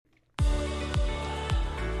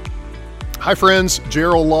Hi friends,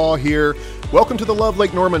 Gerald Law here. Welcome to the Love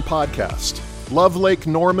Lake Norman podcast. Love Lake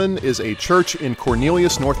Norman is a church in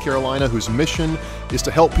Cornelius, North Carolina, whose mission is to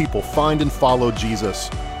help people find and follow Jesus.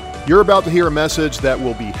 You're about to hear a message that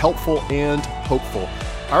will be helpful and hopeful.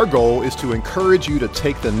 Our goal is to encourage you to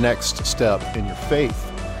take the next step in your faith.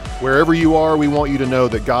 Wherever you are, we want you to know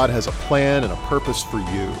that God has a plan and a purpose for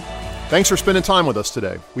you. Thanks for spending time with us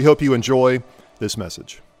today. We hope you enjoy this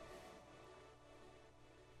message.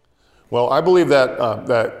 Well, I believe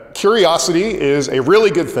that curiosity is a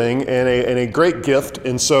really good thing and a great gift,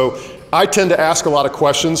 and so I tend to ask a lot of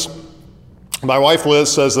questions. My wife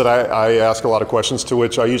Liz says that I ask a lot of questions, to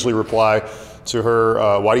which I usually reply to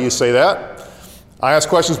her, why do you say that? I ask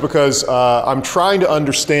questions because I'm trying to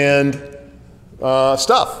understand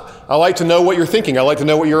stuff. I like to know what you're thinking. I like to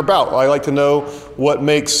know what you're about. I like to know what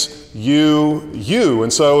makes you, you.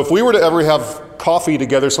 And so if we were to ever have coffee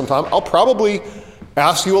together sometime, I'll probably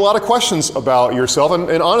ask you a lot of questions about yourself.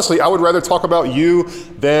 And honestly, I would rather talk about you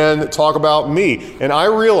than talk about me. And I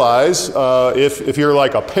realize if you're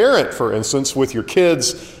like a parent, for instance, with your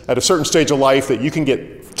kids at a certain stage of life, that you can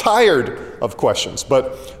get tired of questions.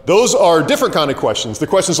 But those are different kind of questions. The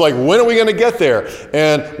questions like, when are we going to get there?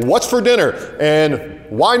 And what's for dinner? And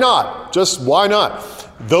why not? Just why not?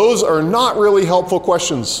 Those are not really helpful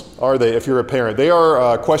questions, are they, if you're a parent? They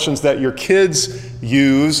are questions that your kids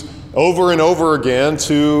use over and over again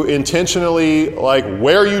to intentionally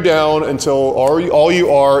wear you down until all you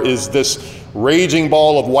are is this raging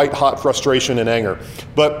ball of white hot frustration and anger.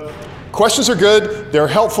 But questions are good. They're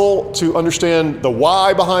helpful to understand the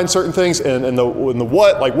why behind certain things and the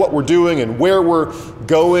what, like what we're doing and where we're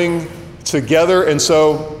going together. And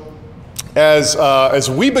so as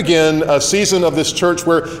we begin a season of this church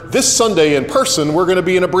where this Sunday in person we're going to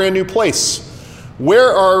be in a brand new place.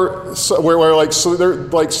 Where some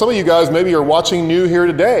of you guys maybe are watching new here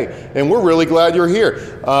today, and we're really glad you're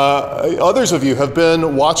here. Others of you have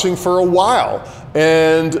been watching for a while,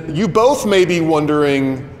 and you both may be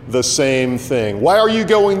wondering the same thing. Why are you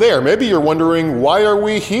going there? Maybe you're wondering, why are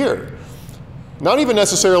we here? Not even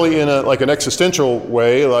necessarily in an existential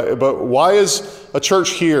way, but why is a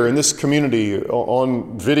church here in this community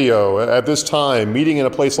on video at this time, meeting in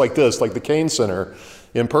a place like this, like the Cain Center,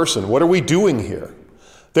 in person? What are we doing here?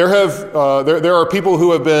 There are people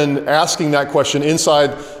who have been asking that question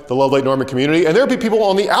inside the Love Lake Norman community, and there will be people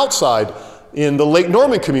on the outside in the Lake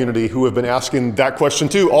Norman community who have been asking that question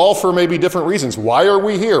too, all for maybe different reasons. Why are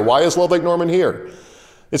we here? Why is Love Lake Norman here?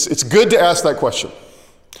 It's good to ask that question.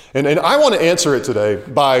 And I want to answer it today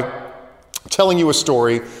by telling you a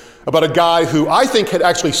story about a guy who I think had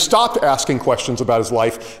actually stopped asking questions about his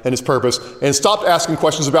life and his purpose and stopped asking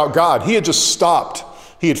questions about God. He had just stopped.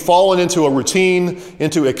 He had fallen into a routine,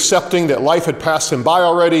 into accepting that life had passed him by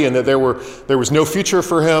already and that there was no future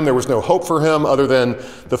for him, there was no hope for him other than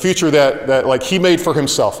the future that he made for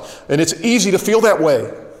himself. And it's easy to feel that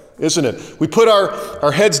way, isn't it? We put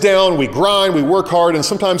our heads down, we grind, we work hard, and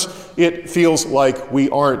sometimes it feels like we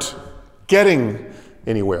aren't getting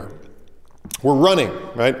anywhere. We're running,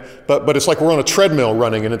 right? But it's like we're on a treadmill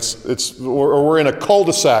running, and or we're in a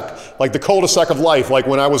cul-de-sac, like the cul-de-sac of life. Like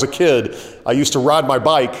when I was a kid, I used to ride my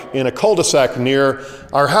bike in a cul-de-sac near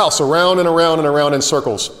our house, around and around and around in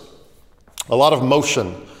circles. A lot of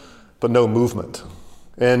motion, but no movement.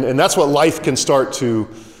 And that's what life can start to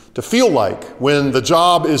feel like when the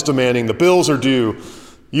job is demanding, the bills are due,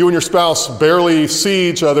 you and your spouse barely see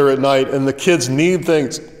each other at night, and the kids need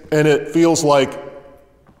things, and it feels like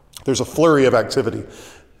there's a flurry of activity.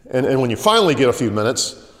 And when you finally get a few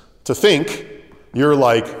minutes to think, you're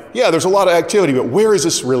like, yeah, there's a lot of activity, but where is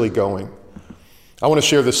this really going? I want to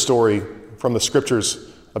share this story from the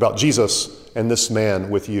scriptures about Jesus and this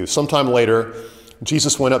man with you. Sometime later,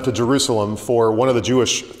 Jesus went up to Jerusalem for one of the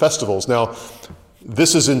Jewish festivals. Now,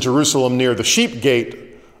 this is in Jerusalem near the Sheep Gate.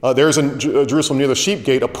 There's in Jerusalem near the Sheep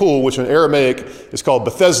Gate a pool, which in Aramaic is called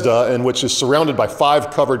Bethesda, and which is surrounded by 5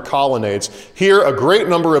 covered colonnades. Here, a great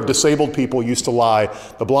number of disabled people used to lie: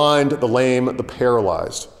 the blind, the lame, the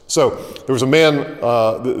paralyzed. So there was a man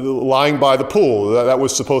lying by the pool. That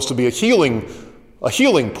was supposed to be a healing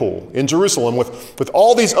pool in Jerusalem with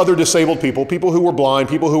all these other disabled people who were blind,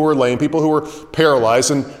 people who were lame, people who were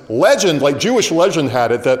paralyzed. And legend, like Jewish legend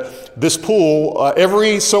had it, that this pool,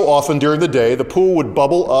 every so often during the day, the pool would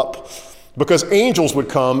bubble up because angels would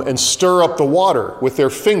come and stir up the water with their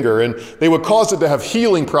finger, and they would cause it to have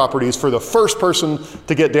healing properties for the first person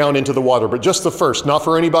to get down into the water, but just the first, not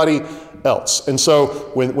for anybody else. And so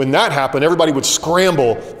when that happened, everybody would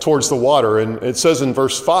scramble towards the water. And it says in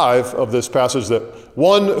verse 5 of this passage that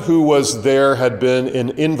one who was there had been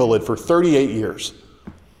an invalid for 38 years.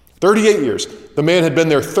 38 years. The man had been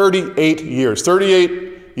there 38 years.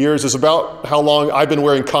 38 years is about how long I've been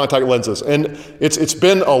wearing contact lenses. And it's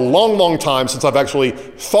been a long, long time since I've actually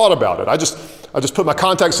thought about it. I just put my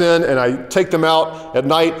contacts in and I take them out at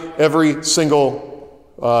night every single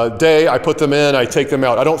day. I put them in, I take them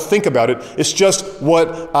out. I don't think about it. It's just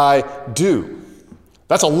what I do.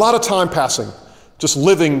 That's a lot of time passing, just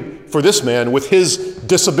living for this man with his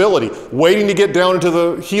disability, waiting to get down into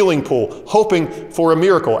the healing pool, hoping for a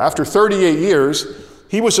miracle. After 38 years,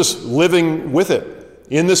 he was just living with it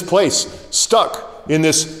in this place, stuck in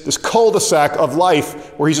this cul-de-sac of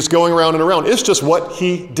life where he's just going around and around. It's just what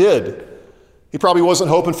he did. He probably wasn't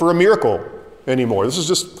hoping for a miracle anymore. This is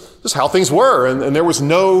just how things were, and there was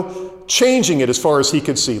no changing it as far as he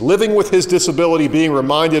could see. Living with his disability, being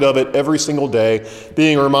reminded of it every single day,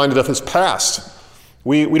 being reminded of his past.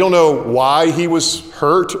 We don't know why he was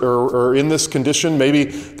hurt or in this condition. Maybe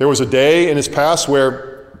there was a day in his past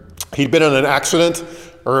where he'd been in an accident,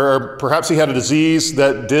 or perhaps he had a disease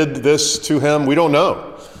that did this to him. We don't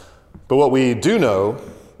know. But what we do know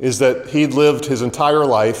is that he'd lived his entire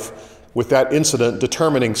life with that incident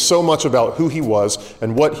determining so much about who he was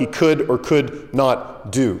and what he could or could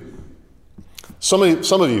not do. Some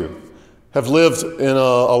of you have lived in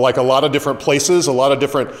a lot of different places, a lot of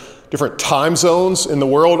different time zones in the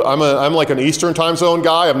world. I'm like an Eastern time zone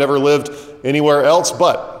guy. I've never lived anywhere else.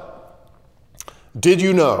 But did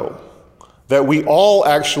you know that we all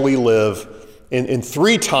actually live in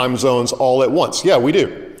 3 time zones all at once? Yeah, we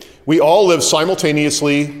do. We all live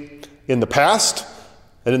simultaneously in the past,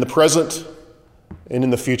 and in the present, and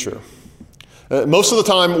in the future. Most of the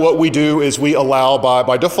time, what we do is we allow,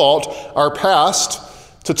 by default, our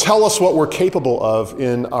past to tell us what we're capable of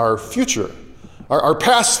in our future. Our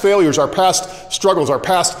past failures, our past struggles, our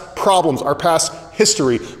past problems, our past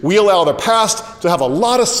history, we allow the past to have a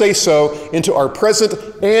lot of say-so into our present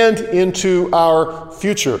and into our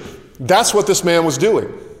future. That's what this man was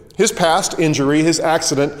doing. His past injury, his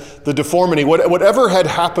accident, the deformity, whatever had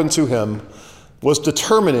happened to him, was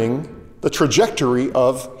determining the trajectory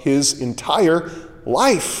of his entire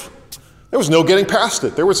life. There was no getting past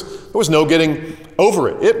it. There was no getting over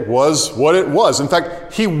it. It was what it was. In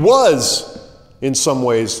fact, he was, in some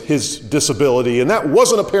ways, his disability, and that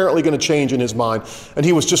wasn't apparently going to change in his mind. And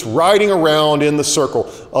he was just riding around in the circle,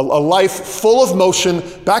 a life full of motion,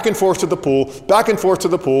 back and forth to the pool, back and forth to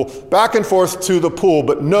the pool, back and forth to the pool,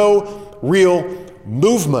 but no real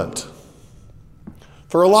movement.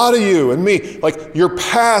 For a lot of you and me, your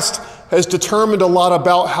past has determined a lot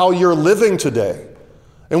about how you're living today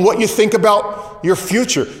and what you think about your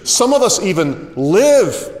future. Some of us even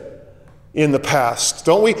live in the past,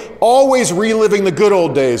 don't we? Always reliving the good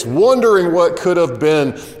old days, wondering what could have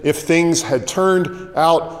been if things had turned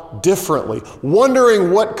out differently,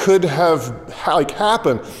 wondering what could have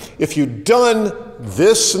happened if you'd done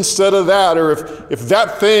this instead of that, or if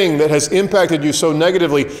that thing that has impacted you so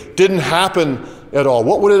negatively didn't happen at all.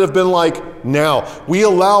 What would it have been like now? We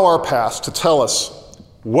allow our past to tell us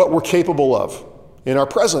what we're capable of in our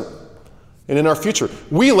present and in our future.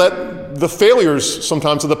 We let the failures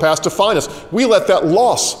sometimes of the past define us. We let that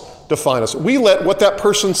loss define us. We let what that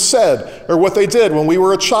person said or what they did when we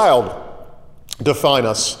were a child define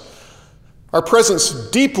us. Our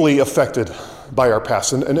present's deeply affected by our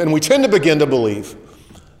past, and we tend to begin to believe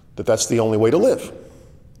that that's the only way to live.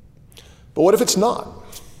 But what if it's not?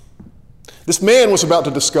 This man was about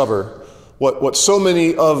to discover what so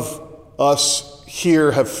many of us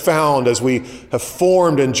here have found as we have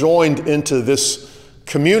formed and joined into this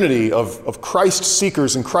community of Christ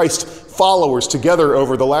seekers and Christ followers together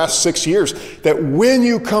over the last 6 years, that when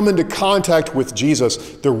you come into contact with Jesus,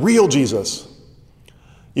 the real Jesus,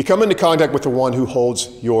 you come into contact with the one who holds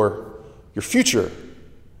your future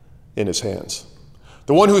in his hands.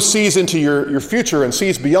 The one who sees into your future and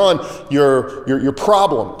sees beyond your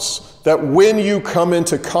problems. That when you come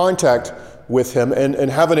into contact with him and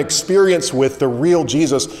have an experience with the real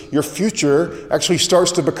Jesus, your future actually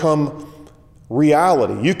starts to become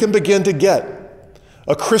reality. You can begin to get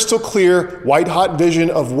a crystal clear, white-hot vision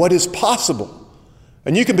of what is possible.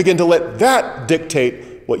 And you can begin to let that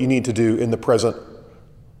dictate what you need to do in the present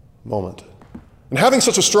moment. And having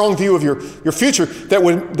such a strong view of your future that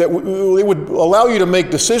it would allow you to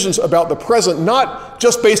make decisions about the present, not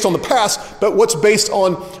just based on the past, but what's based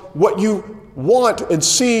on what you want and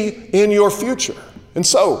see in your future. And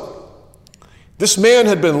so, this man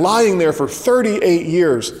had been lying there for 38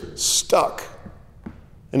 years, stuck.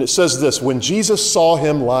 And it says this: when Jesus saw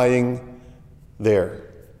him lying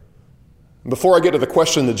there. Before I get to the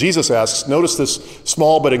question that Jesus asks, notice this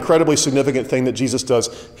small but incredibly significant thing that Jesus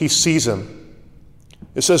does. He sees him.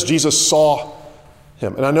 It says Jesus saw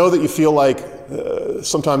him. And I know that you feel like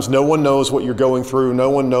sometimes no one knows what you're going through. No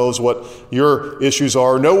one knows what your issues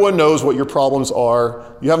are. No one knows what your problems are.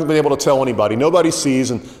 You haven't been able to tell anybody. Nobody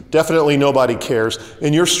sees, and definitely nobody cares.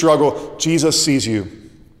 In your struggle, Jesus sees you.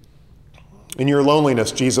 In your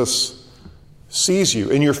loneliness, Jesus sees you.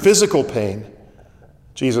 In your physical pain,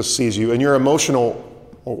 Jesus sees you. In your emotional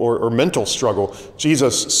or mental struggle,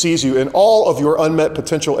 Jesus sees you. In all of your unmet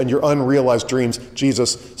potential and your unrealized dreams,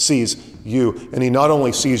 Jesus sees you. And he not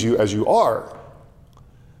only sees you as you are,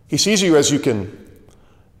 he sees you as you can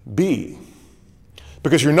be.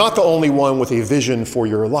 Because you're not the only one with a vision for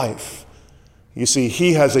your life. You see,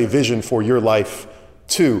 he has a vision for your life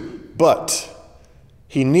too. But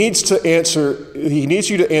he needs you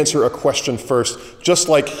to answer a question first, just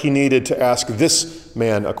like he needed to ask this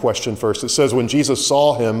man a question first. It says when Jesus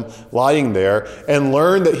saw him lying there and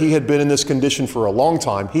learned that he had been in this condition for a long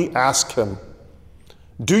time, he asked him,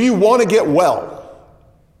 "Do you want to get well?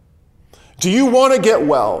 Do you want to get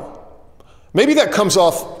well?" Maybe that comes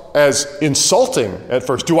off as insulting at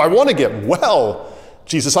first. Do I want to get well,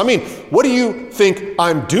 Jesus? I mean, what do you think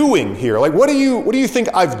I'm doing here? Like, what do you think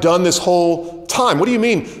I've done this whole time? What do you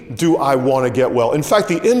mean, do I want to get well? In fact,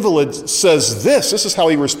 the invalid says this. This is how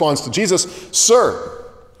he responds to Jesus. "Sir,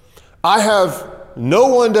 I have no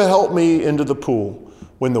one to help me into the pool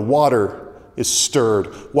when the water is stirred.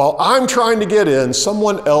 While I'm trying to get in,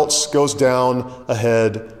 someone else goes down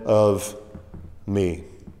ahead of me."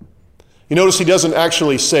 You notice he doesn't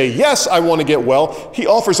actually say, "Yes, I want to get well." He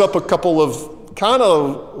offers up a couple of kind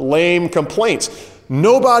of lame complaints.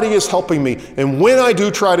 Nobody is helping me. And when I do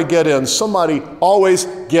try to get in, somebody always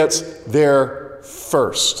gets there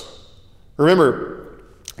first. Remember,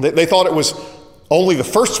 they thought it was only the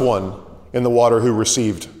first one in the water who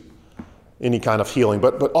received any kind of healing.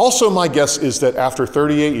 But also my guess is that after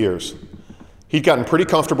 38 years, he'd gotten pretty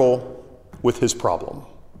comfortable with his problem.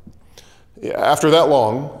 After that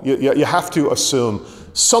long, you have to assume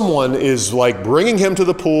someone is like bringing him to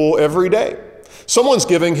the pool every day. Someone's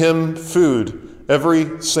giving him food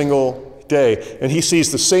every single day, and he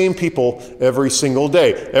sees the same people every single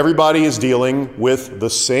day. Everybody is dealing with the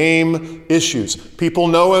same issues. People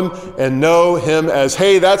know him and know him as,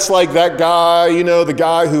 "Hey, that's like that guy, the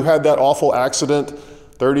guy who had that awful accident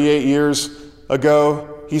 38 years ago.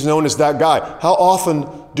 He's known as that guy." How often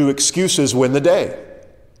do excuses win the day?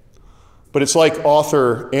 But it's like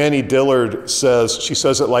author Annie Dillard says. She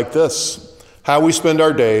says it like this: how we spend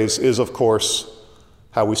our days is, of course,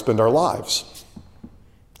 how we spend our lives.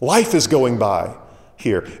 Life is going by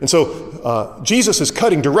here. And so Jesus is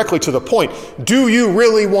cutting directly to the point. Do you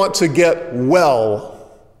really want to get well?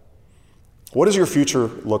 What does your future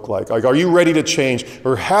look like? Like, are you ready to change?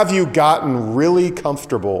 Or have you gotten really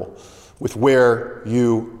comfortable with where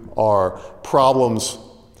you are? Problems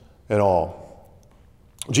and all.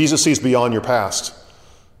 Jesus sees beyond your past,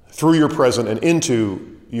 through your present, and into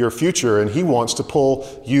your future, and he wants to pull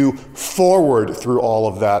you forward through all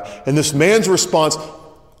of that. And this man's response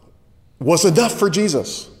was enough for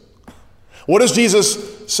Jesus. What does Jesus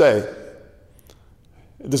say?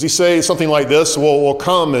 Does he say something like this? "Well, we'll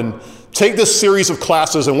come and take this series of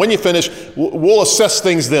classes, and when you finish, we'll assess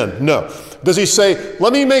things then"? No. Does he say,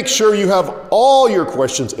 "Let me make sure you have all your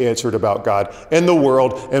questions answered about God and the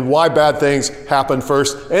world and why bad things happen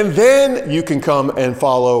first, and then you can come and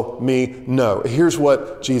follow me"? No. Here's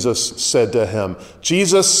what Jesus said to him.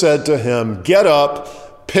 Jesus said to him, "Get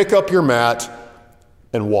up, pick up your mat,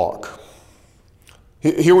 and walk."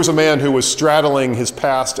 Here was a man who was straddling his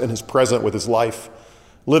past and his present with his life,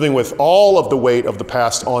 living with all of the weight of the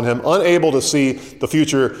past on him, unable to see the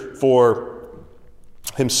future for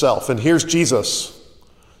himself. And here's Jesus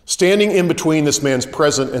standing in between this man's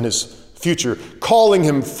present and his future, calling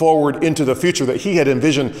him forward into the future that he had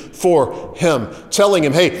envisioned for him, telling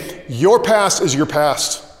him, "Hey, your past is your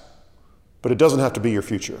past, but it doesn't have to be your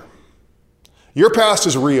future. Your past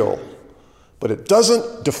is real, but it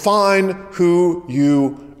doesn't define who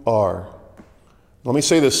you are." Let me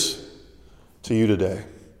say this to you today.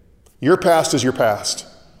 Your past is your past,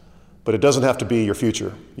 but it doesn't have to be your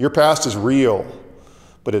future. Your past is real,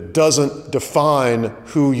 but it doesn't define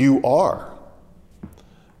who you are.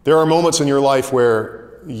 There are moments in your life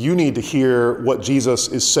where you need to hear what Jesus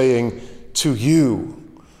is saying to you.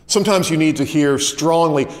 Sometimes you need to hear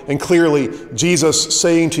strongly and clearly Jesus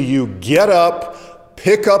saying to you, "Get up,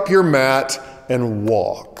 pick up your mat, and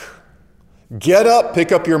walk." Get up,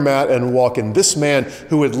 pick up your mat, and walk. And this man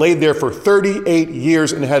who had laid there for 38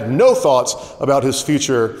 years and had no thoughts about his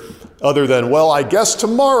future other than, "Well, I guess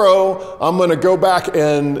tomorrow I'm going to go back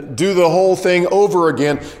and do the whole thing over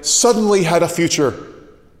again," suddenly had a future.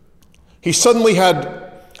 He suddenly had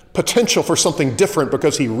potential for something different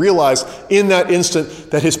because he realized in that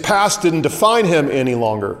instant that his past didn't define him any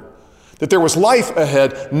longer. That there was life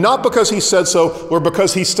ahead, not because he said so or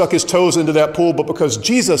because he stuck his toes into that pool, but because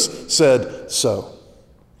Jesus said so.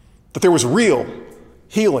 That there was real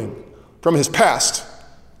healing from his past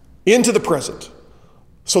into the present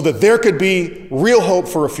so that there could be real hope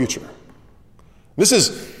for a future. This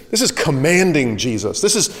is commanding Jesus.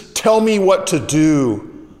 This is tell me what to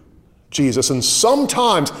do, Jesus. And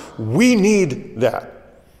sometimes we need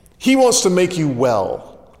that. He wants to make you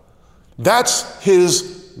well. That's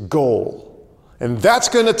his goal. And that's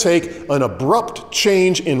going to take an abrupt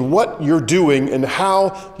change in what you're doing and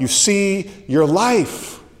how you see your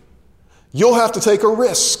life. You'll have to take a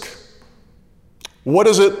risk. What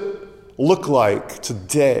does it look like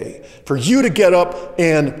today for you to get up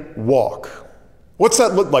and walk? What's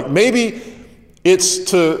that look like? Maybe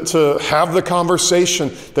it's to have the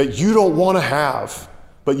conversation that you don't want to have,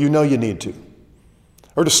 but you know you need to.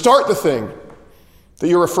 Or to start the thing that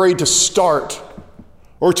you're afraid to start.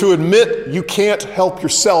 Or to admit you can't help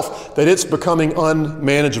yourself, that it's becoming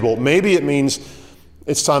unmanageable. Maybe it means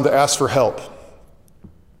it's time to ask for help.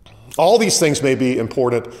 All these things may be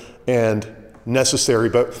important and necessary,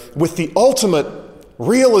 but with the ultimate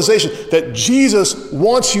realization that Jesus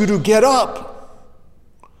wants you to get up.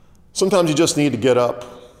 Sometimes you just need to get up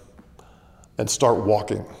and start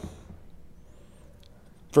walking.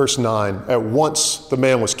 Verse 9, at once the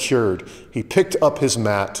man was cured. He picked up his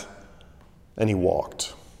mat and he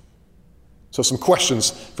walked. So some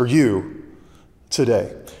questions for you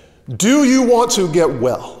today. Do you want to get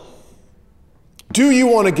well? Do you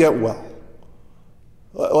want to get well?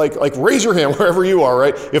 Like raise your hand wherever you are,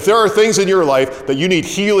 right? If there are things in your life that you need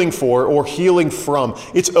healing for or healing from,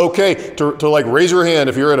 it's okay to like raise your hand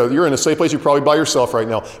if you're in a safe place. You're probably by yourself right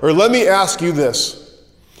now. Or let me ask you this.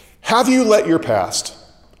 Have you let your past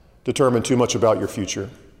determine too much about your future?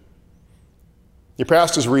 Your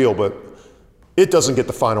past is real, but it doesn't get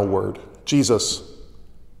the final word. Jesus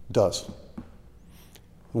does.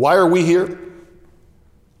 Why are we here?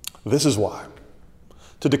 This is why.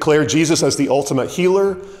 To declare Jesus as the ultimate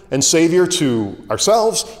healer and Savior to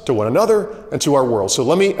ourselves, to one another, and to our world. So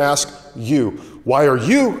let me ask you, why are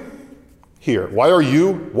you here? Why are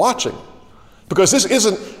you watching? Because this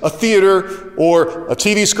isn't a theater or a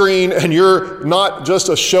TV screen, and you're not just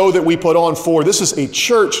a show that we put on for. This is a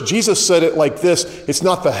church. Jesus said it like this: it's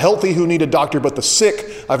not the healthy who need a doctor, but the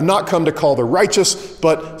sick. I've not come to call the righteous,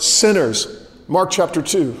 but sinners. Mark chapter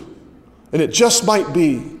 2. And it just might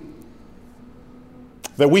be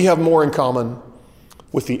that we have more in common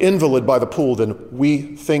with the invalid by the pool than we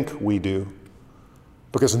think we do.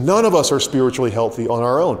 Because none of us are spiritually healthy on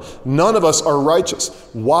our own. None of us are righteous.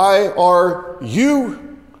 Why are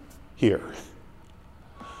you here?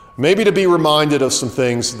 Maybe to be reminded of some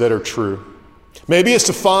things that are true. Maybe it's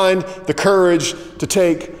to find the courage to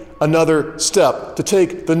take another step, to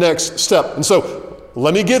take the next step. And so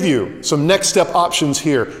let me give you some next step options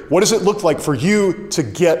here. What does it look like for you to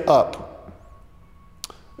get up?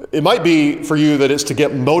 It might be for you that it's to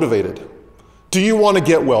get motivated. Do you want to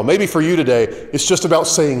get well? Maybe for you today, it's just about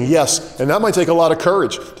saying yes. And that might take a lot of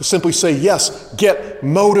courage to simply say yes, get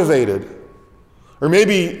motivated. Or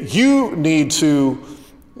maybe you need to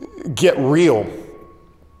get real.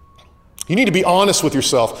 You need to be honest with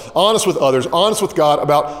yourself, honest with others, honest with God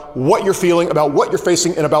about what you're feeling, about what you're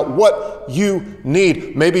facing, and about what you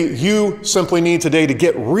need. Maybe you simply need today to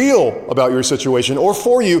get real about your situation. Or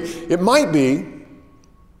for you, it might be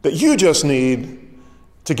that you just need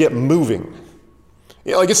to get moving.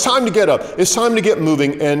 Like it's time to get up. It's time to get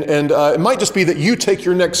moving. And it might just be that you take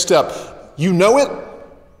your next step. You know it,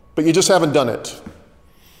 but you just haven't done it.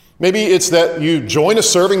 Maybe it's that you join a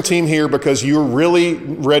serving team here because you're really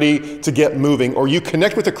ready to get moving. Or you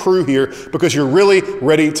connect with a crew here because you're really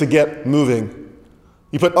ready to get moving.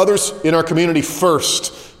 You put others in our community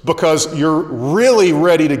first because you're really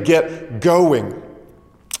ready to get going.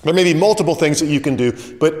 There may be multiple things that you can do,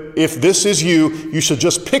 but if this is you, you should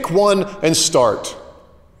just pick one and start.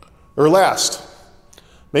 Or last,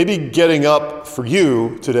 maybe getting up for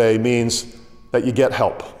you today means that you get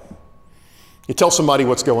help. You tell somebody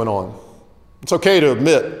what's going on. It's okay to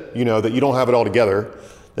admit, that you don't have it all together,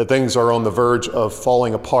 that things are on the verge of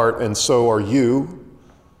falling apart, and so are you,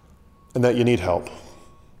 and that you need help.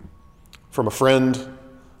 From a friend,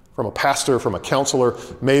 from a pastor, from a counselor,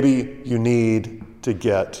 maybe you need to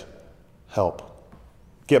get help.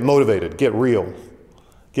 Get motivated, get real,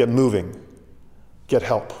 get moving, get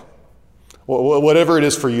help. Whatever it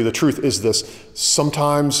is for you, the truth is this: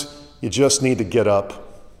 sometimes you just need to get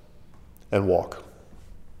up and walk.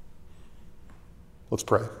 Let's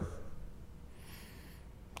pray.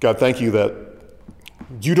 God, thank you that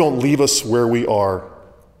you don't leave us where we are.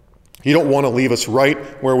 You don't want to leave us right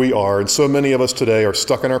where we are. And so many of us today are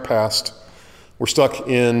stuck in our past. We're stuck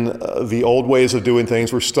in the old ways of doing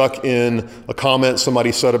things. We're stuck in a comment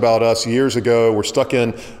somebody said about us years ago. We're stuck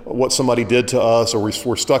in what somebody did to us, or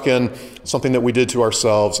we're stuck in something that we did to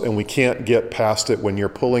ourselves, and we can't get past it when you're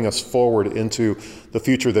pulling us forward into the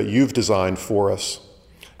future that you've designed for us.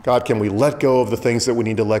 God, can we let go of the things that we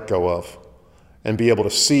need to let go of and be able to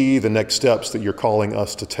see the next steps that you're calling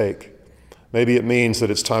us to take? Maybe it means that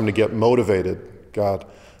it's time to get motivated, God.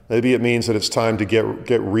 Maybe it means that it's time to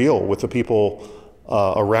get real with the people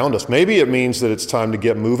around us. Maybe it means that it's time to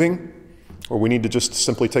get moving, or we need to just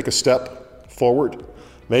simply take a step forward.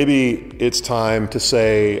 Maybe it's time to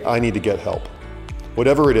say, I need to get help.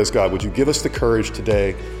 Whatever it is, God, would you give us the courage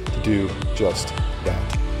today to do just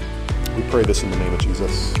that? We pray this in the name of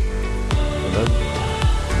Jesus. Amen.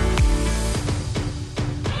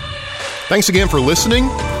 Thanks again for listening.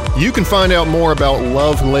 You can find out more about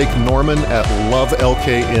Love Lake Norman at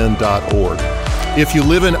lovelkn.org. If you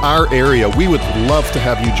live in our area, we would love to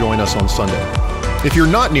have you join us on Sunday. If you're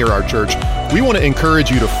not near our church, we want to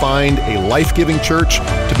encourage you to find a life-giving church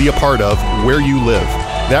to be a part of where you live.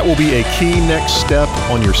 That will be a key next step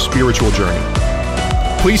on your spiritual journey.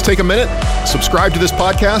 Please take a minute, subscribe to this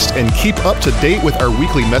podcast, and keep up to date with our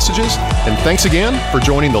weekly messages. And thanks again for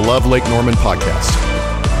joining the Love Lake Norman podcast.